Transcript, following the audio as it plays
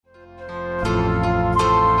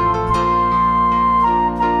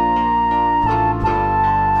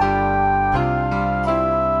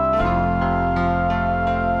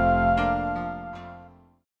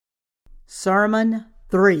Sermon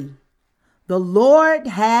 3. The Lord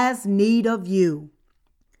has need of you.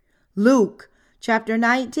 Luke chapter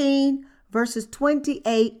 19, verses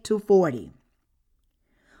 28 to 40.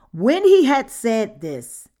 When he had said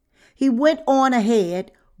this, he went on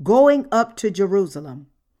ahead, going up to Jerusalem.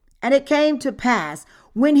 And it came to pass,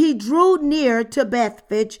 when he drew near to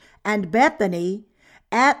Bethphage and Bethany,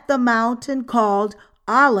 at the mountain called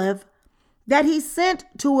Olive, that he sent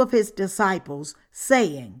two of his disciples,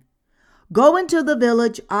 saying, Go into the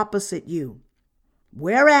village opposite you.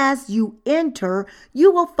 Whereas you enter,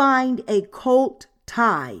 you will find a colt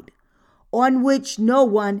tied, on which no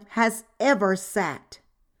one has ever sat.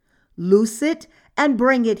 Loose it and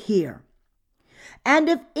bring it here. And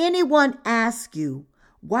if anyone asks you,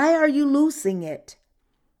 Why are you loosing it?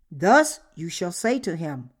 Thus you shall say to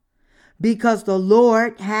him, Because the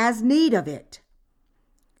Lord has need of it.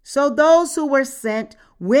 So those who were sent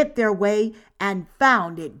went their way and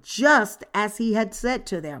found it just as he had said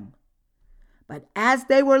to them. But as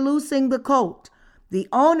they were loosing the colt, the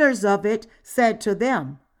owners of it said to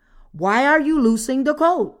them, Why are you loosing the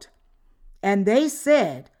colt? And they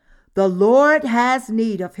said, The Lord has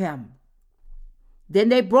need of him. Then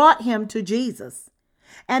they brought him to Jesus,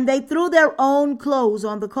 and they threw their own clothes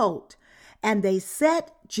on the colt, and they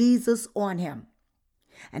set Jesus on him.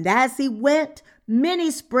 And as he went,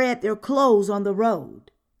 many spread their clothes on the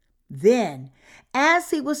road. Then,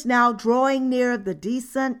 as he was now drawing near the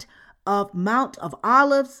descent of Mount of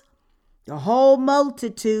Olives, the whole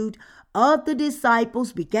multitude of the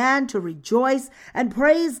disciples began to rejoice and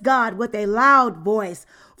praise God with a loud voice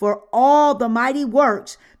for all the mighty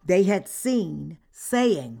works they had seen,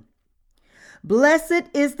 saying, Blessed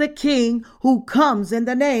is the King who comes in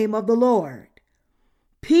the name of the Lord.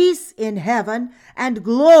 Peace in heaven and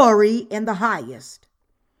glory in the highest.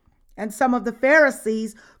 And some of the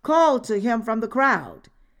Pharisees called to him from the crowd,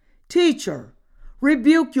 Teacher,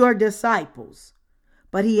 rebuke your disciples.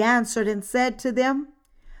 But he answered and said to them,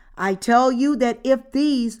 I tell you that if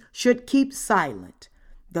these should keep silent,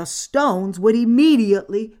 the stones would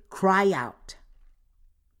immediately cry out.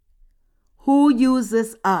 Who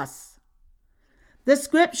uses us? The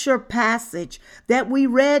scripture passage that we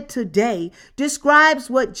read today describes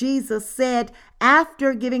what Jesus said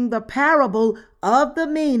after giving the parable of the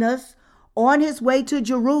minas on his way to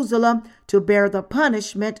Jerusalem to bear the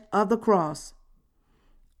punishment of the cross.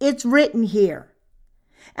 It's written here,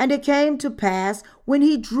 And it came to pass when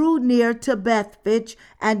he drew near to Bethphage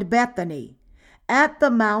and Bethany, at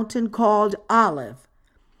the mountain called Olive,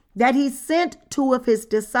 that he sent two of his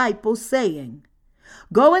disciples, saying,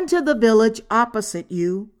 Go into the village opposite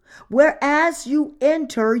you, whereas you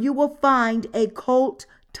enter, you will find a colt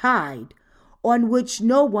tied, on which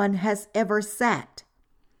no one has ever sat.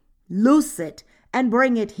 Loose it and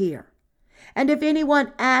bring it here. And if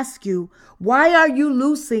anyone asks you, Why are you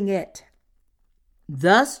loosing it?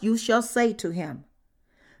 Thus you shall say to him,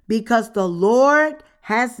 Because the Lord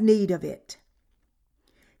has need of it.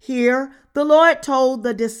 Here, the Lord told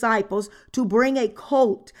the disciples to bring a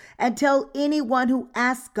colt and tell anyone who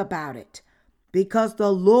asks about it, because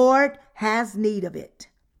the Lord has need of it.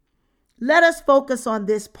 Let us focus on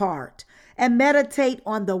this part and meditate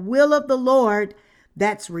on the will of the Lord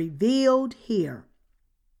that's revealed here.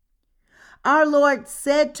 Our Lord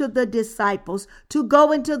said to the disciples to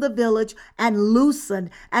go into the village and loosen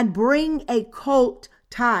and bring a colt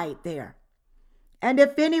tied there. And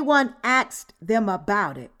if anyone asked them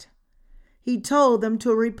about it, he told them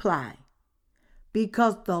to reply,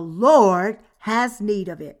 Because the Lord has need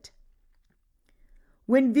of it.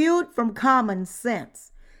 When viewed from common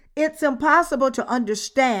sense, it's impossible to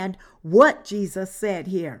understand what Jesus said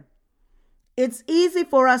here. It's easy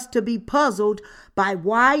for us to be puzzled by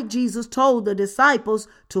why Jesus told the disciples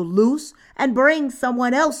to loose and bring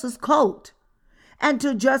someone else's colt, and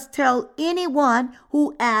to just tell anyone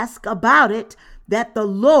who asks about it that the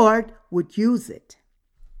Lord would use it.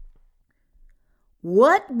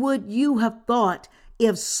 What would you have thought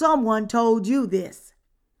if someone told you this?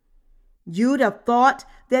 You'd have thought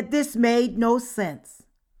that this made no sense.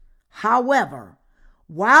 However,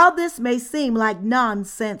 while this may seem like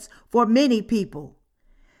nonsense for many people,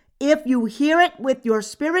 if you hear it with your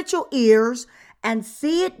spiritual ears and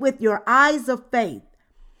see it with your eyes of faith,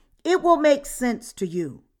 it will make sense to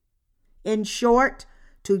you. In short,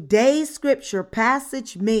 today's scripture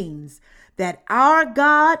passage means that our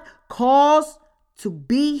God calls to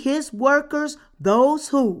be his workers those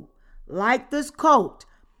who, like this colt,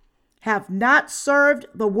 have not served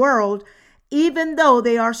the world even though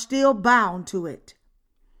they are still bound to it.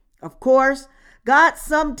 Of course, God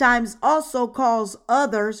sometimes also calls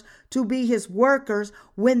others to be his workers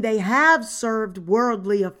when they have served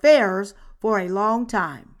worldly affairs for a long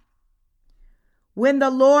time. When the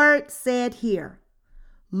Lord said here,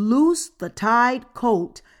 "Loose the tied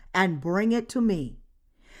colt and bring it to me,"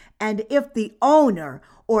 and if the owner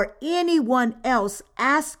or anyone else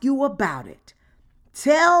asks you about it,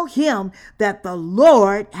 tell him that the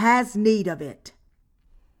Lord has need of it.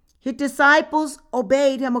 His disciples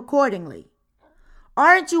obeyed him accordingly.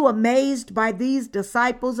 Aren't you amazed by these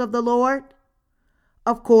disciples of the Lord?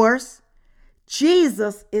 Of course,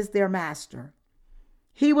 Jesus is their master.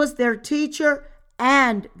 He was their teacher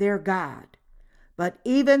and their God. But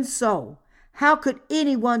even so, how could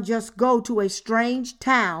anyone just go to a strange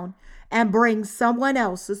town and bring someone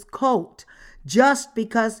else's colt just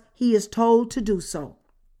because he is told to do so?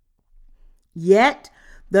 Yet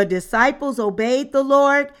the disciples obeyed the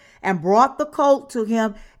Lord and brought the colt to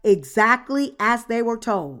him exactly as they were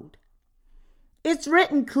told. It's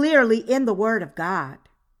written clearly in the Word of God.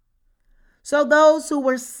 So those who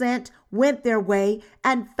were sent went their way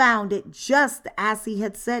and found it just as he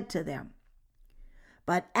had said to them.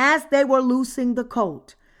 But as they were loosing the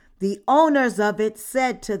colt, the owners of it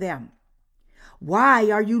said to them, "Why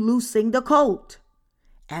are you loosing the colt?"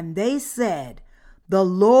 And they said, "The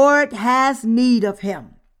Lord has need of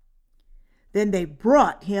him." Then they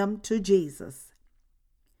brought him to Jesus.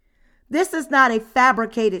 This is not a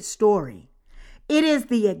fabricated story. It is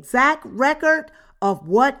the exact record of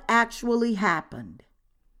what actually happened.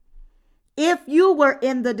 If you were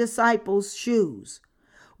in the disciples' shoes,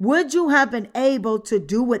 would you have been able to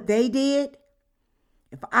do what they did?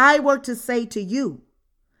 If I were to say to you,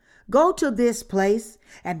 "Go to this place,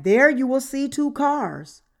 and there you will see 2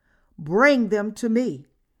 cars. Bring them to me,"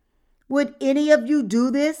 would any of you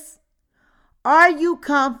do this? Are you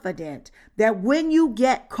confident that when you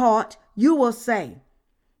get caught, you will say,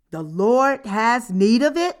 "The Lord has need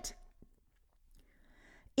of it"?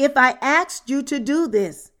 If I asked you to do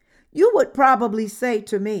this, you would probably say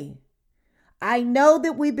to me, "I know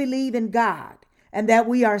that we believe in God and that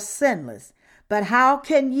we are sinless, but how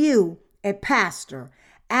can you, a pastor,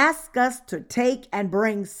 ask us to take and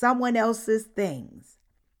bring someone else's things?"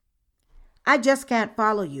 I just can't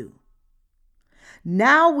follow you.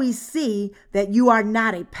 Now we see that you are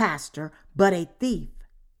not a pastor, but a thief.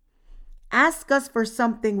 Ask us for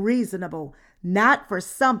something reasonable, not for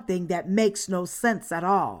something that makes no sense at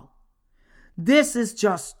all. This is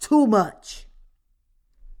just too much.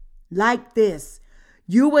 Like this,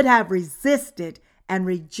 you would have resisted and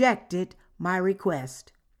rejected my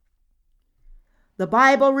request. The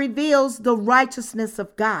Bible reveals the righteousness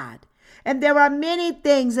of God, and there are many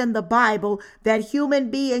things in the Bible that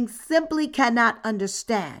human beings simply cannot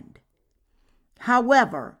understand.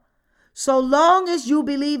 However, so long as you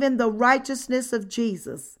believe in the righteousness of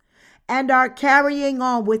Jesus and are carrying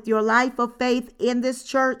on with your life of faith in this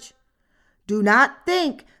church, do not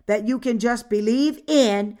think that you can just believe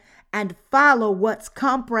in and follow what's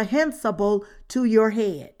comprehensible to your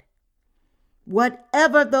head.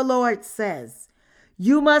 Whatever the Lord says,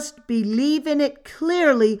 you must believe in it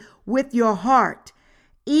clearly with your heart,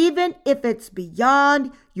 even if it's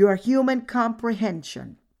beyond your human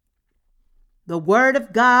comprehension. The Word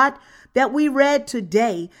of God that we read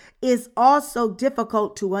today is also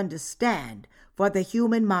difficult to understand for the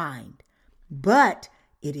human mind, but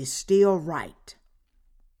it is still right.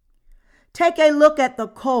 Take a look at the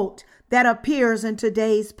colt that appears in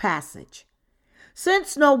today's passage.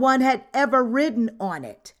 Since no one had ever ridden on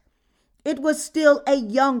it, it was still a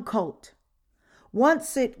young colt.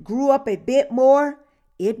 Once it grew up a bit more,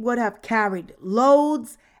 it would have carried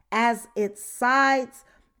loads as its size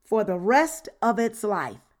for the rest of its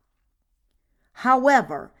life.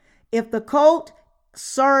 However, if the colt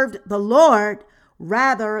served the Lord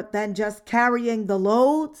rather than just carrying the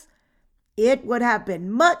loads, it would have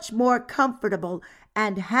been much more comfortable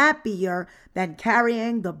and happier than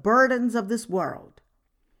carrying the burdens of this world.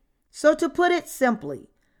 So to put it simply,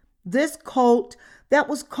 this colt that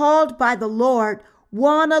was called by the Lord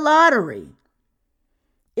won a lottery.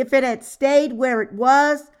 If it had stayed where it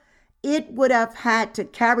was, it would have had to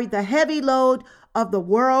carry the heavy load of the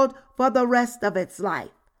world for the rest of its life.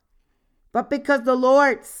 But because the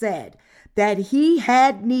Lord said that he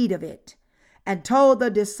had need of it and told the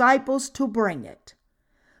disciples to bring it,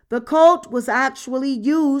 the colt was actually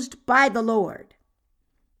used by the Lord.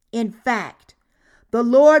 In fact, the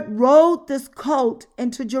Lord rode this colt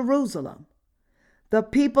into Jerusalem. The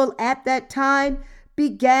people at that time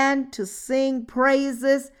began to sing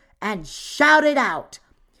praises and shouted out,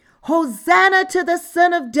 "Hosanna to the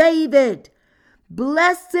Son of David!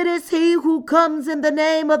 Blessed is he who comes in the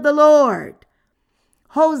name of the Lord!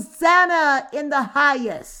 Hosanna in the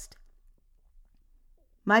highest!"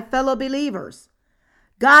 My fellow believers,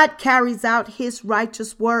 God carries out his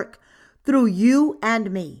righteous work through you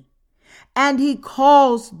and me. And he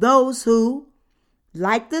calls those who,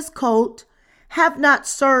 like this colt, have not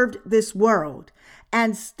served this world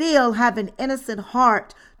and still have an innocent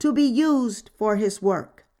heart to be used for his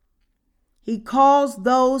work. He calls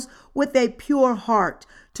those with a pure heart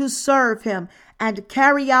to serve him and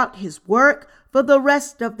carry out his work for the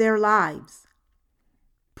rest of their lives.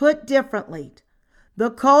 Put differently, the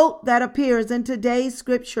colt that appears in today's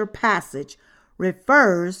scripture passage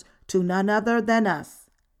refers to none other than us.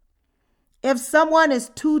 If someone is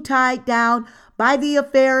too tied down by the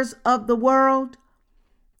affairs of the world,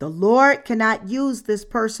 the Lord cannot use this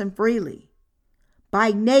person freely.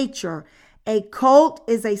 By nature, a colt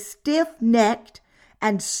is a stiff-necked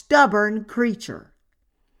and stubborn creature.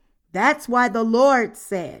 That's why the Lord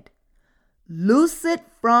said, "Loose it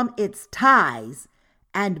from its ties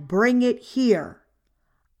and bring it here.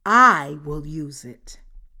 I will use it."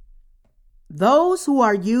 Those who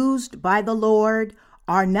are used by the Lord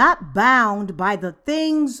are not bound by the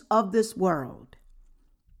things of this world.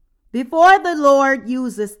 Before the Lord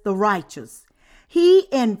uses the righteous, he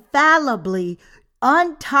infallibly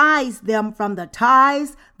unties them from the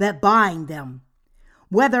ties that bind them,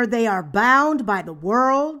 whether they are bound by the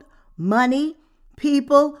world, money,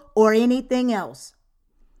 people, or anything else.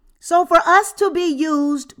 So for us to be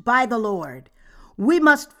used by the Lord, we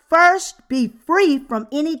must first be free from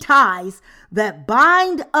any ties that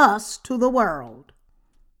bind us to the world.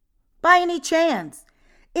 By any chance,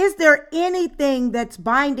 is there anything that's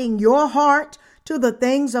binding your heart to the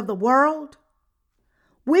things of the world?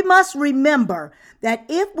 We must remember that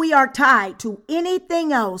if we are tied to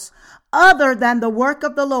anything else other than the work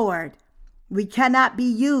of the Lord, we cannot be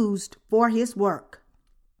used for his work.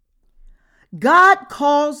 God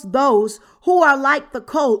calls those who are like the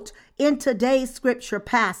colt in today's scripture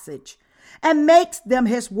passage and makes them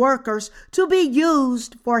his workers to be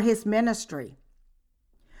used for his ministry.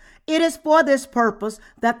 It is for this purpose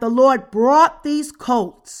that the Lord brought these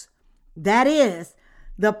colts, that is,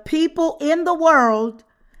 the people in the world,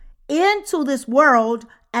 into this world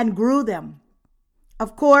and grew them.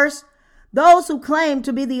 Of course, those who claim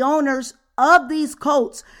to be the owners of these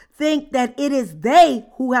colts think that it is they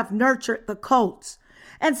who have nurtured the colts,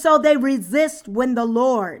 and so they resist when the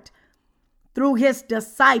Lord, through his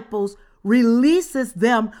disciples, releases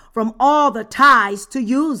them from all the ties to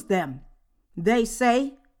use them. They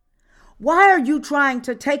say, "Why are you trying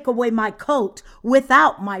to take away my colt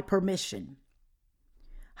without my permission?"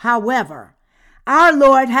 However, our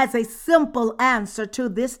Lord has a simple answer to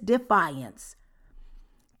this defiance.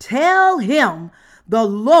 Tell him the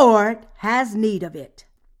Lord has need of it.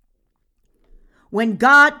 When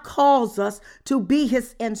God calls us to be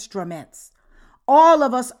his instruments, all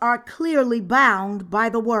of us are clearly bound by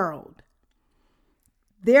the world.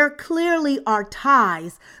 There clearly are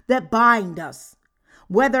ties that bind us,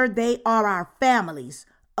 whether they are our families,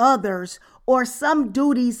 others, or some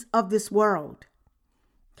duties of this world.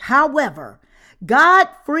 However, God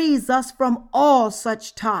frees us from all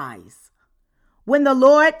such ties. When the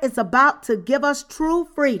Lord is about to give us true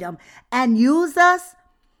freedom and use us,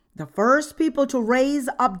 the first people to raise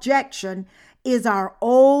objection is our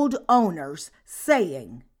old owners,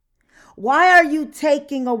 saying, "Why are you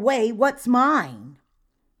taking away what's mine?"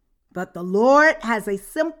 But the Lord has a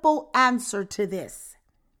simple answer to this.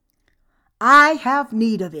 I have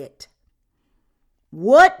need of it.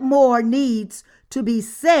 What more needs to be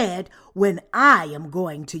said when I am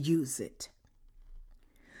going to use it?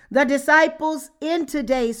 The disciples in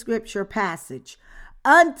today's scripture passage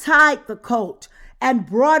untied the colt and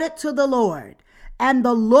brought it to the Lord, and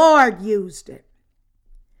the Lord used it.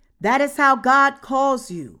 That is how God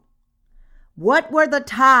calls you. What were the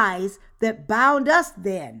ties that bound us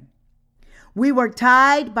then? We were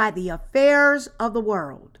tied by the affairs of the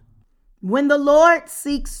world. When the Lord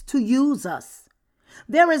seeks to use us,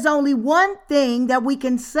 there is only one thing that we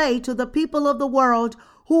can say to the people of the world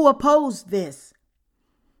who oppose this.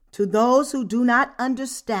 To those who do not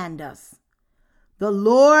understand us, the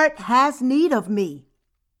Lord has need of me.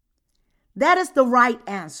 That is the right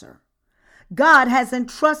answer. God has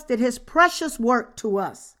entrusted his precious work to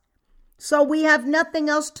us, so we have nothing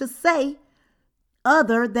else to say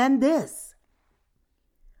other than this.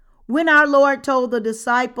 When our Lord told the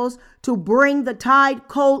disciples to bring the tied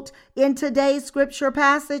colt in today's scripture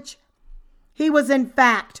passage, he was in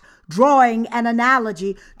fact drawing an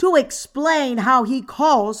analogy to explain how he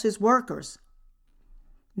calls his workers.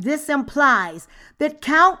 This implies that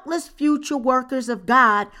countless future workers of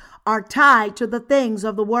God are tied to the things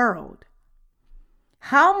of the world.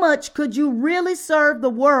 How much could you really serve the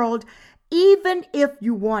world even if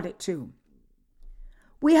you wanted to?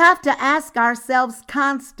 We have to ask ourselves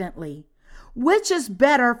constantly, which is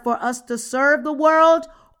better for us to serve the world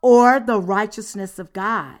or the righteousness of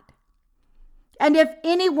God? And if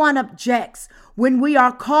anyone objects when we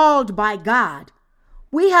are called by God,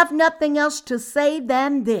 we have nothing else to say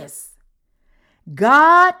than this: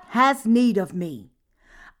 God has need of me.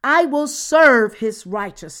 I will serve his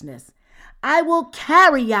righteousness. I will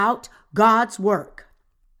carry out God's work.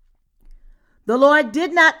 The Lord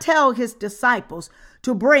did not tell his disciples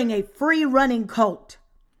to bring a free-running colt,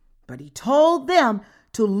 but he told them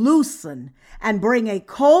to loosen and bring a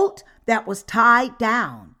colt that was tied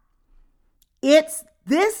down. It's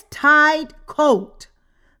this tied colt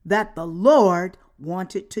that the Lord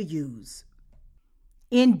wanted to use.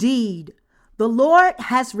 Indeed, the Lord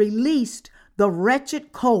has released the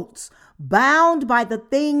wretched colts bound by the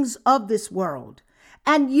things of this world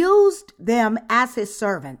and used them as his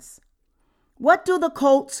servants. What do the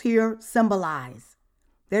colts here symbolize?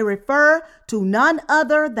 They refer to none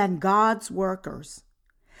other than God's workers.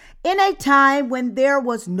 In a time when there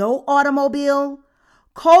was no automobile,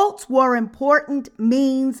 colts were important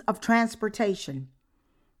means of transportation.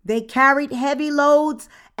 They carried heavy loads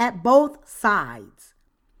at both sides.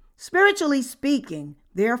 Spiritually speaking,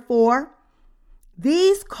 therefore,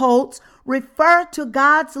 these colts refer to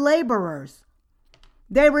God's laborers.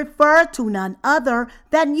 They refer to none other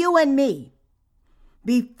than you and me.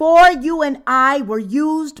 Before you and I were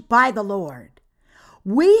used by the Lord,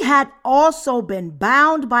 we had also been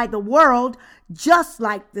bound by the world just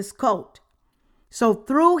like this colt. So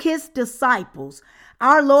through his disciples,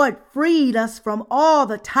 our Lord freed us from all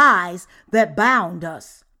the ties that bound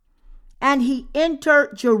us. And he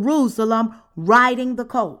entered Jerusalem riding the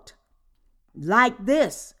colt. Like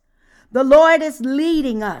this, the Lord is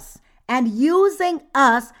leading us and using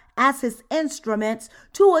us as his instruments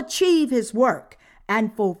to achieve his work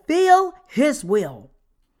and fulfill his will.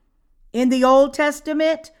 In the Old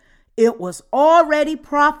Testament, it was already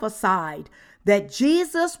prophesied that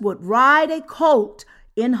Jesus would ride a colt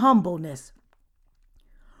in humbleness.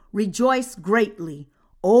 Rejoice greatly,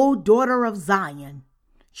 O daughter of Zion.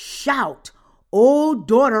 Shout, O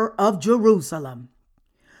daughter of Jerusalem.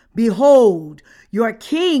 Behold, your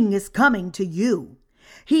king is coming to you.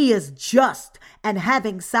 He is just and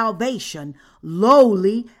having salvation,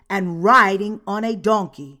 lowly and riding on a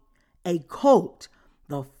donkey, a colt,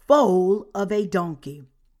 the foal of a donkey.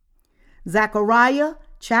 Zechariah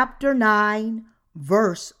chapter 9,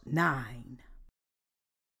 verse 9.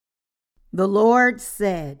 The Lord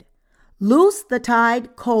said, loose the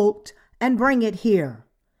tied colt and bring it here,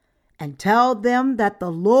 and tell them that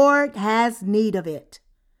the Lord has need of it.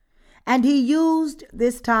 And he used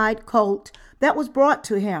this tied colt that was brought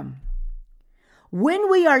to him. When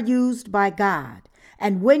we are used by God,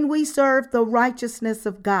 and when we serve the righteousness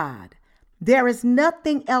of God, there is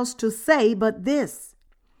nothing else to say but this: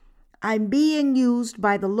 I'm being used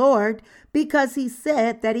by the Lord because he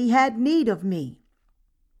said that he had need of me.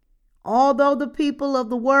 Although the people of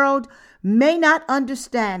the world may not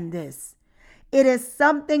understand this, it is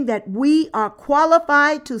something that we are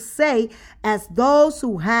qualified to say as those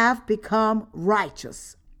who have become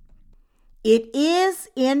righteous. It is,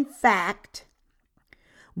 in fact,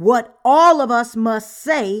 what all of us must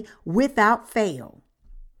say without fail.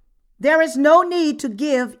 There is no need to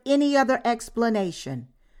give any other explanation.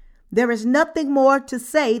 There is nothing more to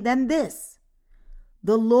say than this: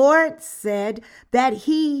 the Lord said that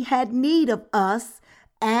he had need of us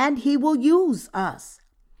and he will use us.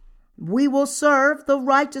 We will serve the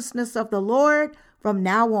righteousness of the Lord from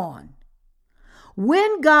now on.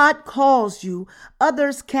 When God calls you,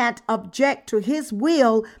 others can't object to his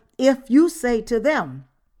will if you say to them,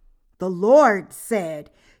 the Lord said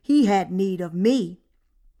he had need of me.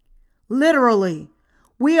 Literally,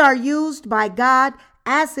 we are used by God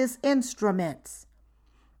as his instruments.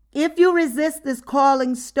 If you resist this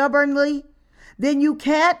calling stubbornly, then you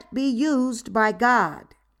can't be used by God.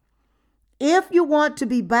 If you want to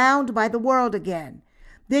be bound by the world again,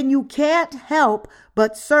 then you can't help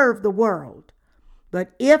but serve the world.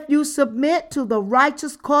 But if you submit to the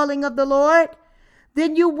righteous calling of the Lord,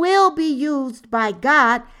 then you will be used by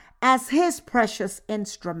God as his precious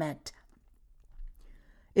instrument.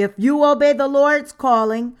 If you obey the Lord's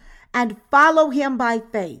calling and follow him by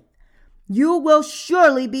faith, you will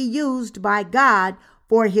surely be used by God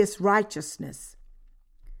for his righteousness.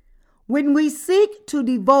 When we seek to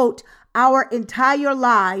devote our entire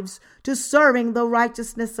lives to serving the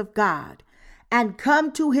righteousness of God and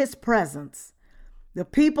come to his presence, the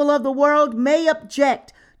people of the world may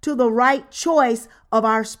object to the right choice of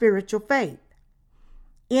our spiritual faith.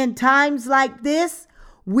 In times like this,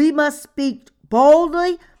 we must speak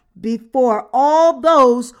boldly before all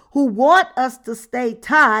those who want us to stay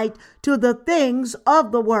tied to the things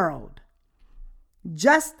of the world.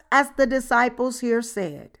 Just as the disciples here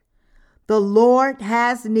said, the Lord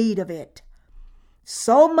has need of it.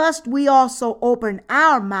 So must we also open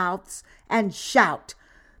our mouths and shout,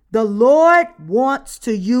 the Lord wants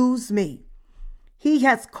to use me. He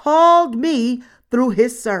has called me through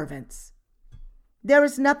his servants. There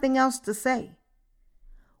is nothing else to say.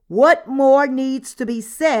 What more needs to be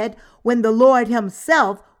said when the Lord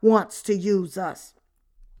himself wants to use us?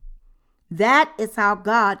 That is how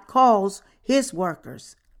God calls his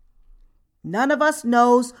workers. None of us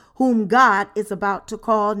knows whom God is about to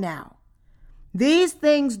call now. These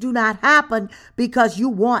things do not happen because you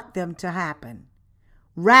want them to happen.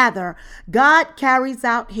 Rather, God carries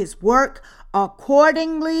out his work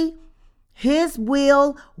accordingly, his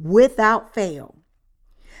will without fail.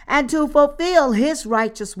 And to fulfill his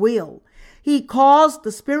righteous will, he calls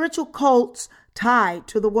the spiritual colts tied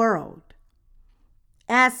to the world.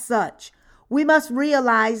 As such, we must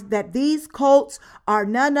realize that these colts are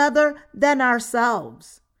none other than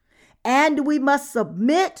ourselves, and we must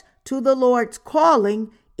submit to the Lord's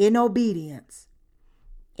calling in obedience.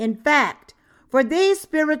 In fact, for these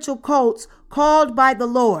spiritual colts called by the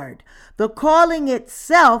Lord, the calling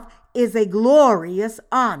itself is a glorious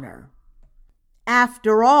honor.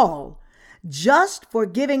 After all, just for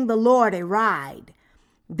giving the Lord a ride,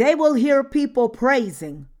 they will hear people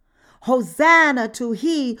praising, Hosanna to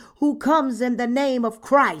he who comes in the name of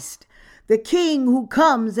Christ, the King who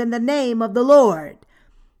comes in the name of the Lord.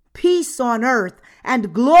 Peace on earth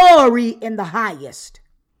and glory in the highest.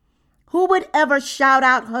 Who would ever shout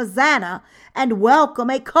out Hosanna and welcome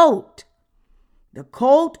a colt? The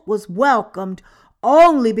colt was welcomed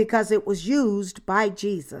only because it was used by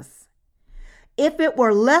Jesus. If it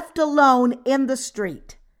were left alone in the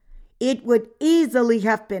street, it would easily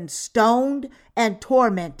have been stoned and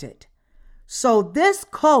tormented. So this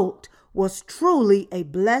colt was truly a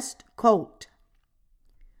blessed colt.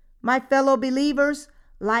 My fellow believers,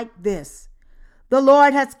 like this, the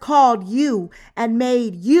Lord has called you and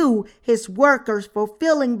made you his workers,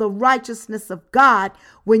 fulfilling the righteousness of God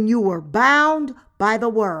when you were bound by the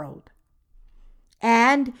world.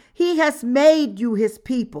 And he has made you his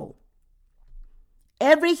people.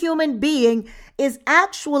 Every human being is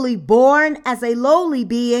actually born as a lowly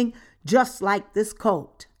being, just like this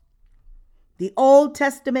colt. The Old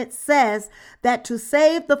Testament says that to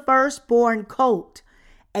save the firstborn colt,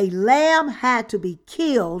 a lamb had to be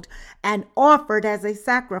killed and offered as a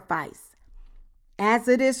sacrifice. As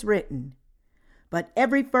it is written, but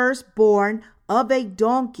every firstborn of a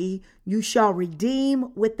donkey you shall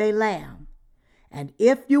redeem with a lamb. And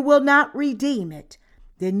if you will not redeem it,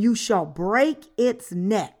 then you shall break its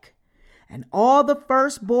neck. And all the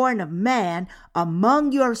firstborn of man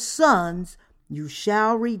among your sons you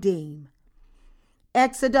shall redeem.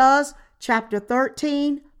 Exodus chapter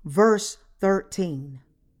 13, verse 13.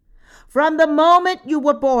 From the moment you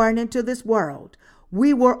were born into this world,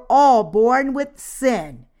 we were all born with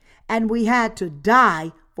sin, and we had to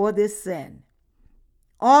die for this sin.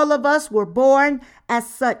 All of us were born as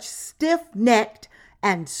such stiff-necked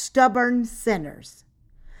and stubborn sinners.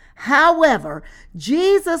 However,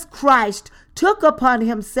 Jesus Christ took upon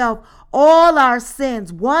himself all our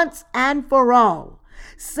sins once and for all,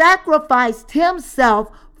 sacrificed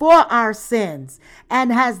himself for our sins,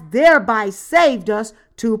 and has thereby saved us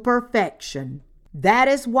to perfection. That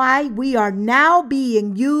is why we are now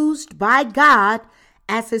being used by God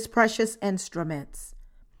as his precious instruments.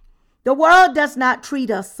 The world does not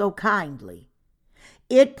treat us so kindly.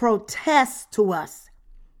 It protests to us,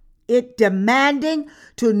 it demanding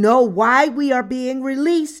to know why we are being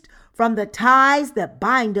released from the ties that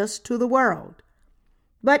bind us to the world.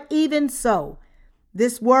 But even so,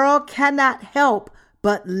 this world cannot help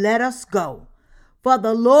but let us go, for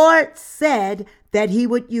the Lord said that he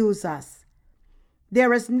would use us.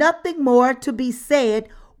 There is nothing more to be said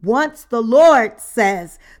once the Lord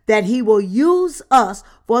says that he will use us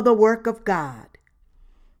for the work of God.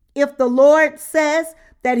 If the Lord says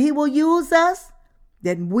that he will use us,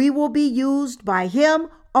 then we will be used by him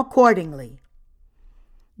accordingly.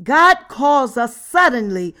 God calls us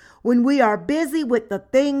suddenly when we are busy with the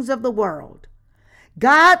things of the world.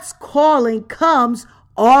 God's calling comes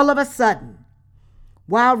all of a sudden.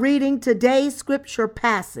 While reading today's scripture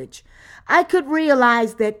passage, I could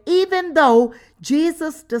realize that even though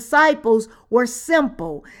Jesus' disciples were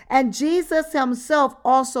simple and Jesus himself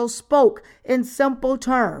also spoke in simple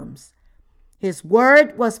terms, his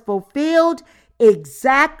word was fulfilled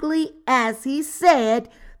exactly as he said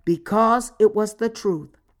because it was the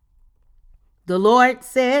truth. The Lord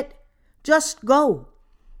said, just go.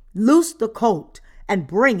 Loose the colt and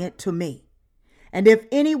bring it to me. And if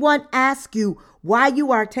anyone asks you why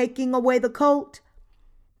you are taking away the colt,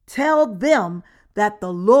 tell them that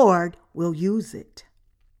the Lord will use it.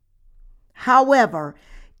 However,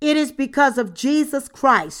 it is because of Jesus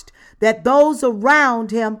Christ that those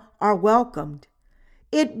around him are welcomed.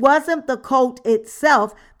 It wasn't the colt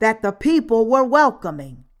itself that the people were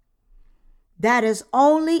welcoming. That is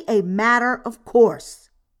only a matter of course.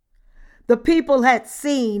 The people had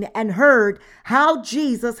seen and heard how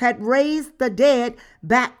Jesus had raised the dead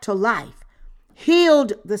back to life,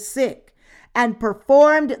 healed the sick, and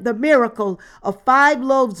performed the miracle of 5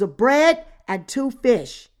 loaves of bread and 2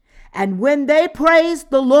 fish. And when they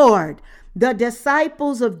praised the Lord, the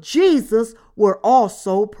disciples of Jesus were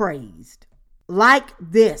also praised. Like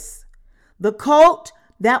this, the colt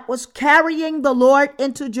that was carrying the Lord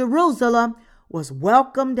into Jerusalem was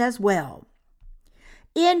welcomed as well.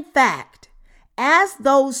 In fact, as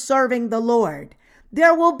those serving the Lord,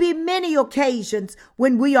 there will be many occasions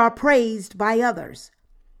when we are praised by others.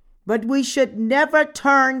 But we should never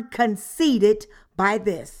turn conceited by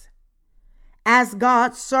this. As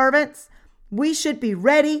God's servants, we should be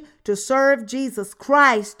ready to serve Jesus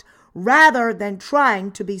Christ rather than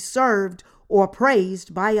trying to be served or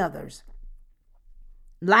praised by others.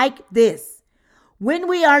 Like this, when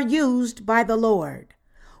we are used by the Lord,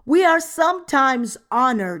 we are sometimes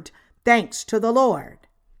honored thanks to the Lord.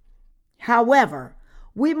 However,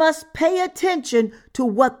 we must pay attention to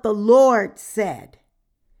what the Lord said.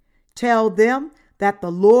 Tell them that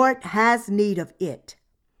the Lord has need of it.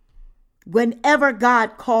 Whenever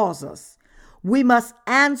God calls us, we must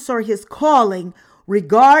answer his calling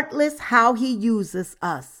regardless how he uses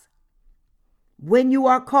us. When you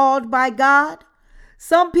are called by God,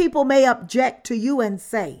 some people may object to you and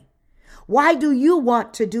say, "Why do you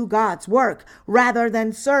want to do God's work rather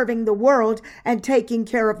than serving the world and taking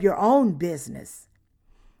care of your own business?"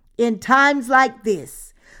 In times like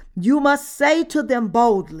this, you must say to them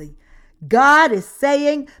boldly, "God is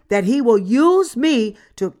saying that he will use me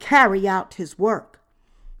to carry out his work.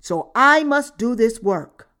 So I must do this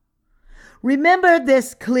work." Remember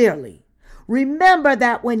this clearly. Remember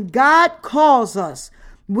that when God calls us,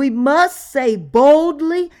 we must say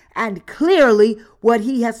boldly and clearly what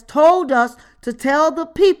he has told us to tell the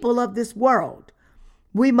people of this world.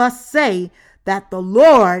 We must say that the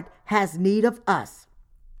Lord has need of us.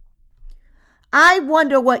 I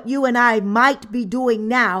wonder what you and I might be doing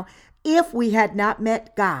now if we had not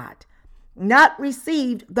met God, not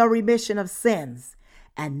received the remission of sins,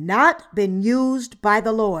 and not been used by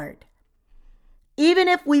the Lord. Even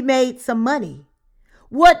if we made some money,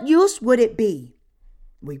 what use would it be?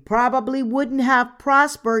 We probably wouldn't have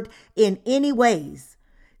prospered in any ways,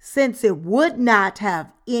 since it would not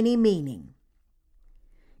have any meaning.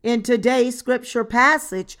 In today's scripture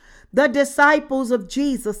passage, the disciples of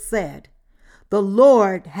Jesus said, "The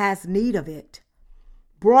Lord has need of it,"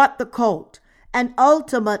 brought the colt, and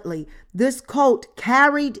ultimately this colt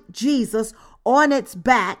carried Jesus on its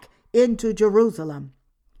back into Jerusalem.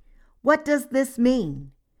 What does this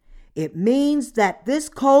mean? It means that this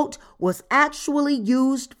colt was actually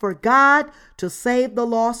used for God to save the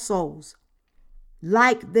lost souls.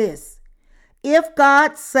 Like this, if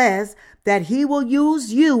God says that he will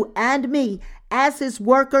use you and me as his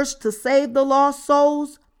workers to save the lost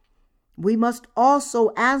souls, we must also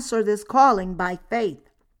answer this calling by faith.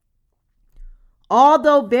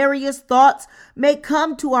 Although various thoughts may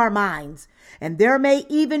come to our minds, and there may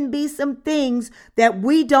even be some things that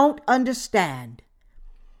we don't understand,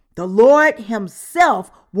 the Lord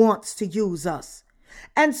himself wants to use us.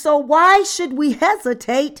 And so why should we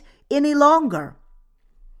hesitate any longer?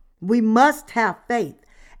 We must have faith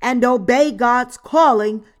and obey God's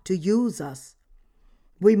calling to use us.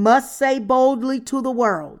 We must say boldly to the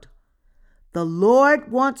world, "The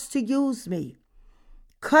Lord wants to use me."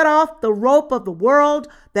 Cut off the rope of the world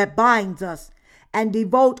that binds us and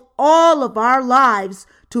devote all of our lives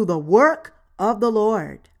to the work of the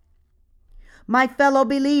Lord. My fellow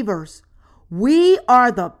believers, we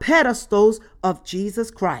are the pedestals of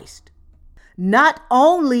Jesus Christ. Not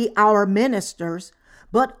only our ministers,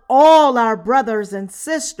 but all our brothers and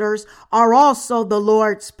sisters are also the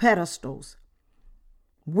Lord's pedestals.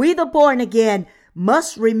 We, the born again,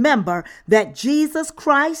 must remember that Jesus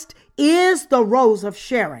Christ is the Rose of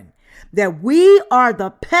Sharon, that we are the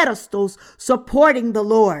pedestals supporting the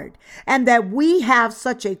Lord, and that we have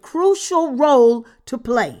such a crucial role to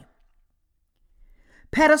play.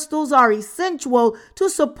 Pedestals are essential to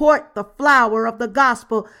support the flower of the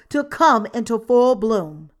gospel to come into full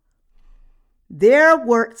bloom. There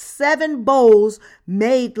were 7 bowls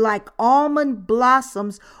made like almond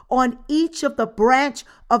blossoms on each of the branch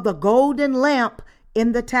of the golden lamp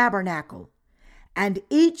in the tabernacle, and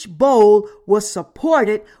each bowl was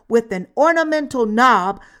supported with an ornamental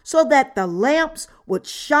knob so that the lamps would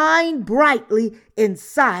shine brightly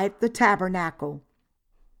inside the tabernacle.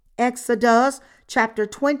 Exodus chapter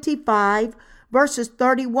 25, verses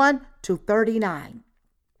 31 to 39.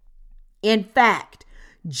 In fact,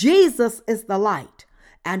 Jesus is the light,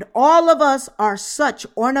 and all of us are such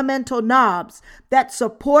ornamental knobs that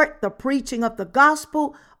support the preaching of the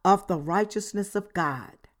gospel of the righteousness of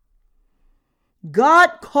God. God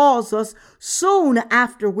calls us soon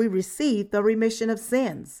after we receive the remission of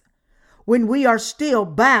sins, when we are still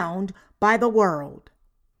bound by the world.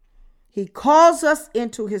 He calls us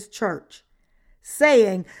into his church,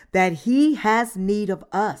 saying that he has need of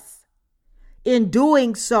us. In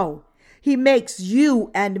doing so, he makes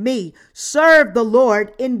you and me serve the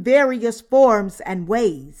Lord in various forms and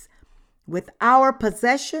ways, with our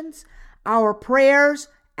possessions, our prayers,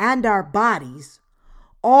 and our bodies,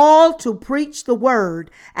 all to preach the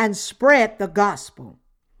word and spread the gospel.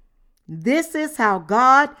 This is how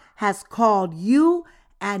God has called you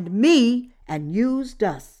and me and used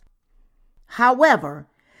us. However,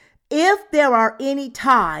 if there are any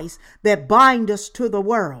ties that bind us to the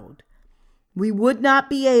world, we would not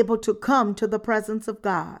be able to come to the presence of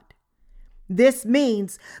God. This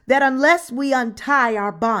means that unless we untie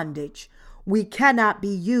our bondage, we cannot be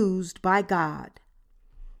used by God.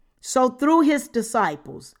 So through his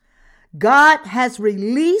disciples, God has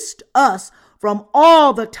released us from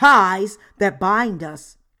all the ties that bind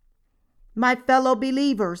us. My fellow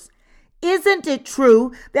believers, isn't it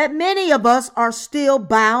true that many of us are still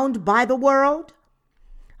bound by the world?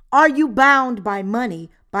 Are you bound by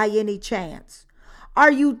money by any chance?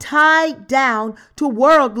 Are you tied down to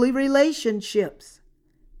worldly relationships?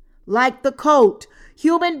 Like the colt,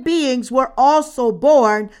 human beings were also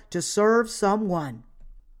born to serve someone.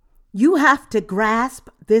 You have to grasp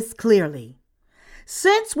this clearly.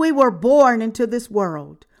 Since we were born into this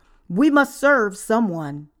world, we must serve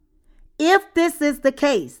someone. If this is the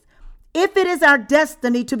case, if it is our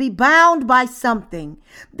destiny to be bound by something,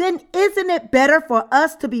 then isn't it better for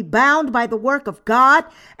us to be bound by the work of God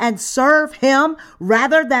and serve him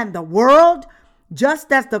rather than the world?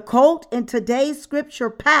 Just as the colt in today's scripture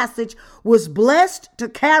passage was blessed to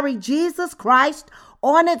carry Jesus Christ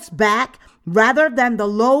on its back rather than the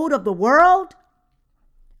load of the world?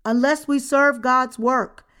 Unless we serve God's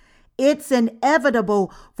work, it's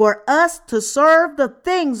inevitable for us to serve the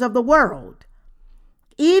things of the world.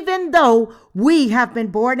 Even though we have been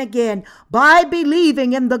born again by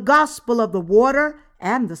believing in the gospel of the water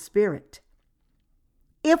and the Spirit.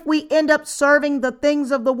 If we end up serving the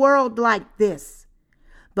things of the world like this,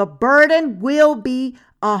 the burden will be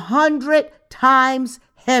 100 times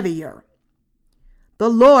heavier. The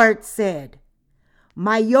Lord said,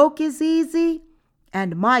 "My yoke is easy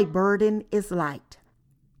and my burden is light."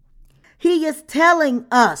 He is telling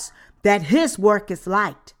us that his work is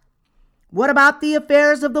light. What about the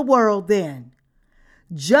affairs of the world then?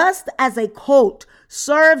 Just as a colt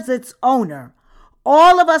serves its owner,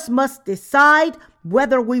 all of us must decide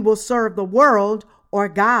whether we will serve the world or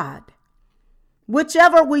God.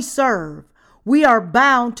 Whichever we serve, we are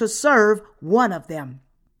bound to serve one of them.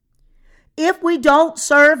 If we don't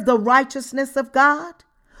serve the righteousness of God,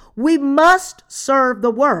 we must serve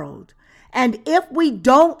the world. And if we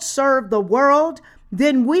don't serve the world,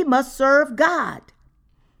 then we must serve God.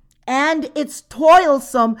 And it's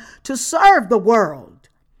toilsome to serve the world.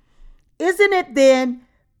 Isn't it then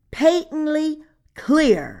patently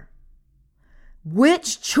clear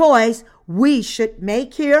which choice we should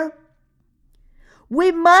make here?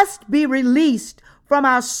 We must be released from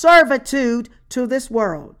our servitude to this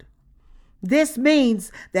world. This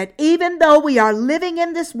means that even though we are living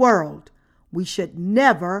in this world, we should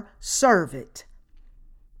never serve it.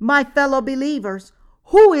 My fellow believers,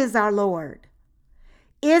 who is our Lord?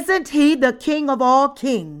 Isn't he the King of all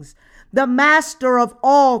kings, the master of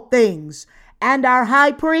all things, and our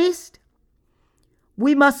high priest?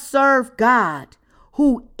 We must serve God,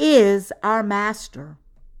 who is our master.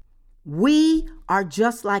 We are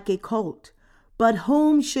just like a colt, but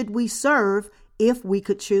whom should we serve if we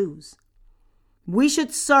could choose? We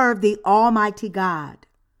should serve the Almighty God.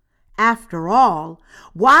 After all,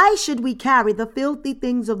 why should we carry the filthy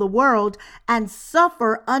things of the world and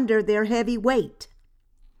suffer under their heavy weight?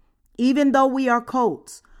 Even though we are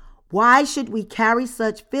colts, why should we carry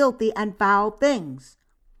such filthy and foul things?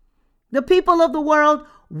 The people of the world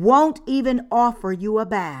won't even offer you a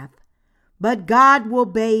bath, but God will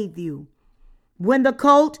bathe you. When the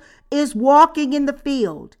colt is walking in the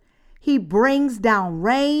field, he brings down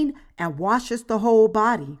rain and washes the whole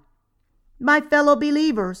body. My fellow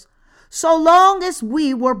believers, so long as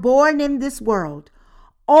we were born in this world,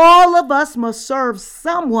 all of us must serve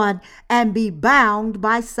someone and be bound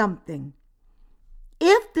by something.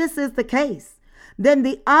 If this is the case, then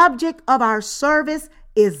the object of our service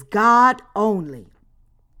is God only.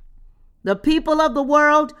 The people of the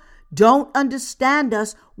world don't understand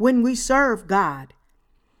us when we serve God.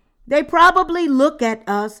 They probably look at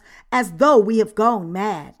us as though we have gone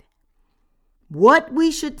mad. What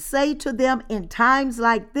we should say to them in times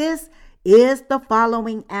like this is the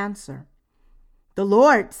following answer. The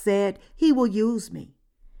Lord said he will use me.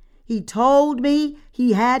 He told me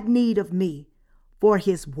he had need of me for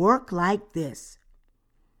his work like this.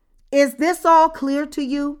 Is this all clear to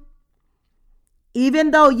you?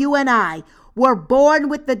 Even though you and I were born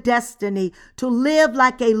with the destiny to live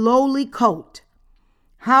like a lowly colt,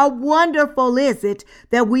 how wonderful is it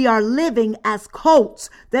that we are living as colts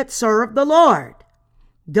that serve the Lord?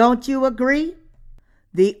 Don't you agree?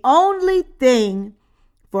 The only thing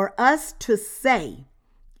for us to say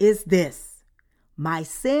is this: my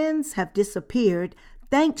sins have disappeared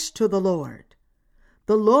thanks to the Lord.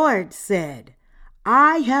 The Lord said,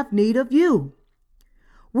 I have need of you.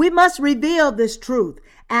 We must reveal this truth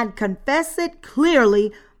and confess it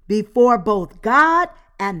clearly before both God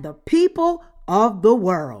and the people of the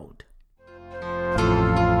world.